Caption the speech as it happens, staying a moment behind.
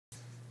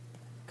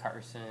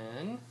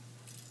Carson.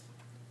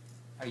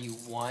 Are you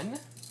 1?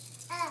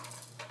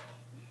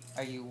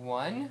 Are you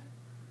 1?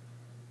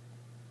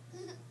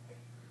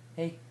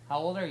 Hey, how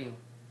old are you?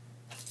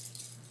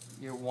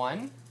 You're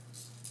 1?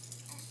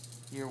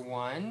 You're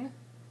 1?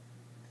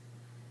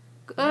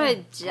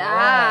 Good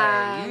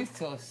job. Boy, you're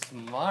so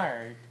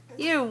smart.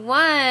 You're 1.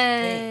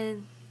 Hey,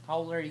 how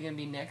old are you going to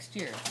be next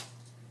year?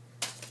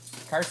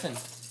 Carson,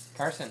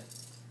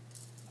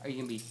 are you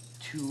going to be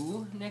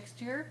 2 next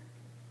year?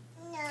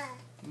 No.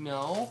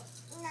 No?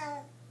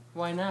 No.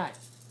 Why not?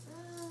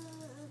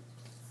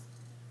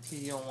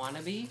 Because you don't want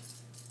to be?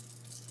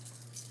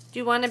 Do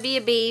you want to be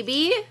a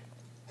baby?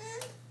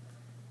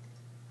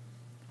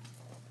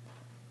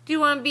 Do you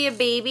want to be a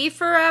baby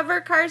forever,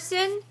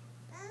 Carson?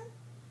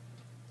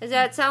 Does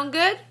that sound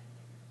good?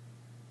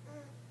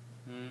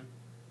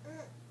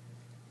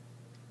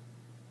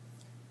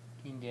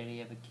 Can Daddy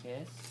have a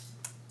kiss?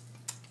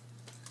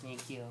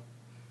 Thank you.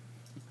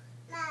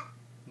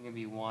 You gonna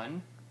be 1?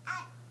 You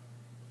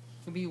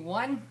gonna be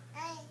 1?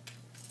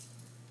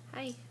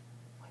 Hi.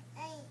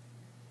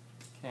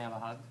 Can I have a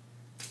hug?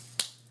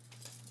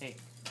 Hey.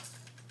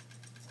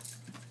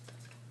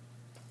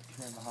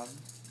 Can I have a hug?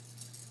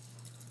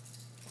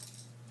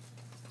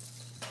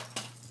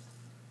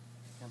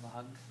 Can I have a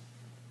hug?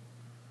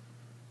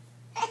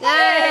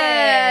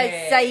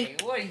 Hey,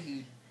 psych. What are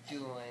you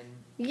doing?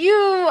 You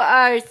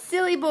are a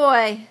silly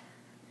boy.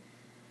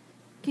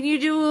 Can you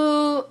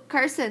do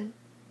Carson?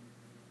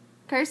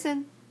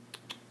 Carson?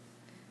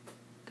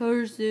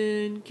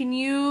 Carson, can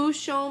you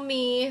show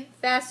me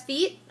fast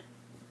feet?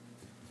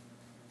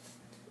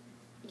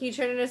 Can you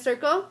turn in a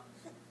circle?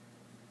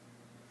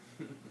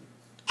 Can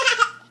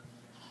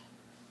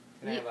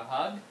I have a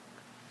hug?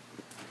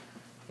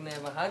 Can I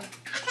have a hug?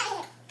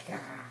 God.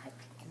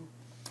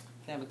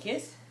 Can I have a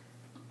kiss?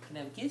 Can I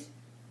have a kiss?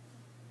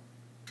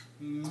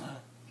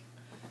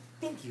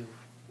 Thank you.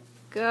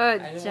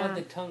 Good I didn't job. want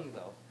the tongue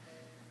though.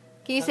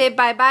 Can you say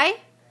bye-bye?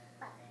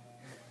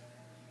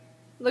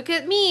 Look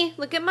at me.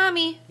 Look at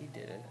mommy. You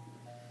did it.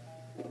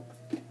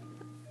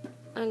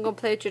 I'm going to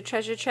play with your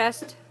treasure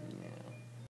chest.